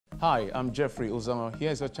Hi, I'm Jeffrey Uzama.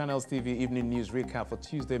 Here's your Channels TV Evening News Recap for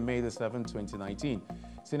Tuesday, May the 7th, 2019.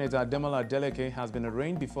 Senator Ademola Adeleke has been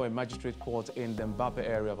arraigned before a magistrate court in the Mbappe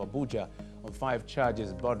area of Abuja on 5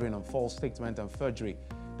 charges bordering on false statement and forgery.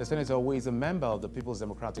 The senator, who is a member of the People's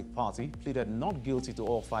Democratic Party, pleaded not guilty to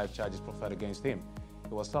all 5 charges preferred against him.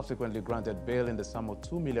 He was subsequently granted bail in the sum of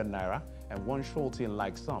 2 million naira and one surety in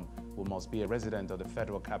like sum, who must be a resident of the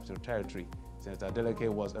Federal Capital Territory. Senator Adeleke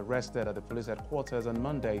was arrested at the police headquarters on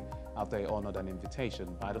Monday after he honored an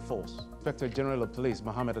invitation by the force. Inspector General of Police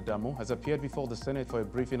Mohammed Adamu has appeared before the Senate for a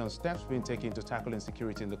briefing on steps being taken to tackle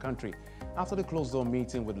insecurity in the country. After the closed-door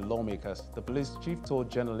meeting with lawmakers, the police chief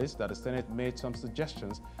told journalists that the Senate made some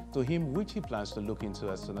suggestions to him which he plans to look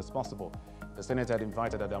into as soon as possible. The Senate had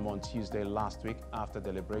invited Adamu on Tuesday last week after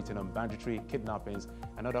deliberating on banditry, kidnappings,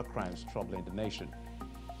 and other crimes troubling the nation.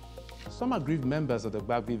 Some aggrieved members of the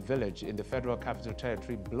Gbagyi village in the Federal Capital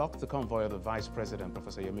Territory blocked the convoy of the Vice President,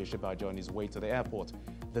 Professor Yemi Osinbajo, on his way to the airport.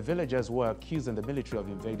 The villagers were accusing the military of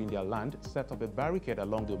invading their land, set up a barricade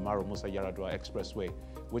along the Umaru Musa Yaradua Expressway,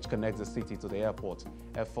 which connects the city to the airport.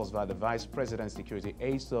 Efforts by the Vice President's security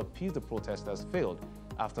aides to appease the protesters failed,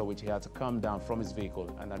 after which he had to come down from his vehicle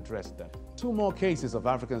and address them. 2 more cases of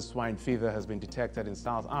African swine fever has been detected in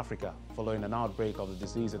South Africa following an outbreak of the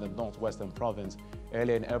disease in the northwestern province.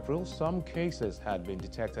 Earlier in April, some cases had been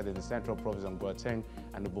detected in the central province of Gauteng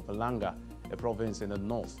and Mpumalanga, a province in the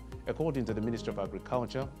north. According to the Ministry of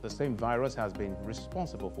Agriculture, the same virus has been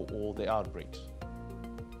responsible for all the outbreaks.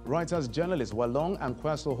 Reuters journalists Walong and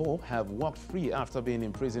Kwaso Ho have walked free after being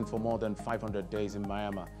imprisoned for more than 500 days in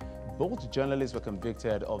Myanmar. Both journalists were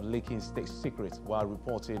convicted of leaking state secrets while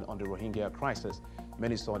reporting on the Rohingya crisis.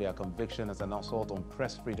 Many saw their conviction as an assault on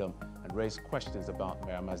press freedom and raised questions about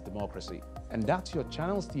Myanmar's democracy. And that's your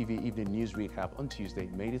Channels TV Evening News Recap on Tuesday,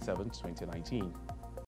 May the 7th, 2019.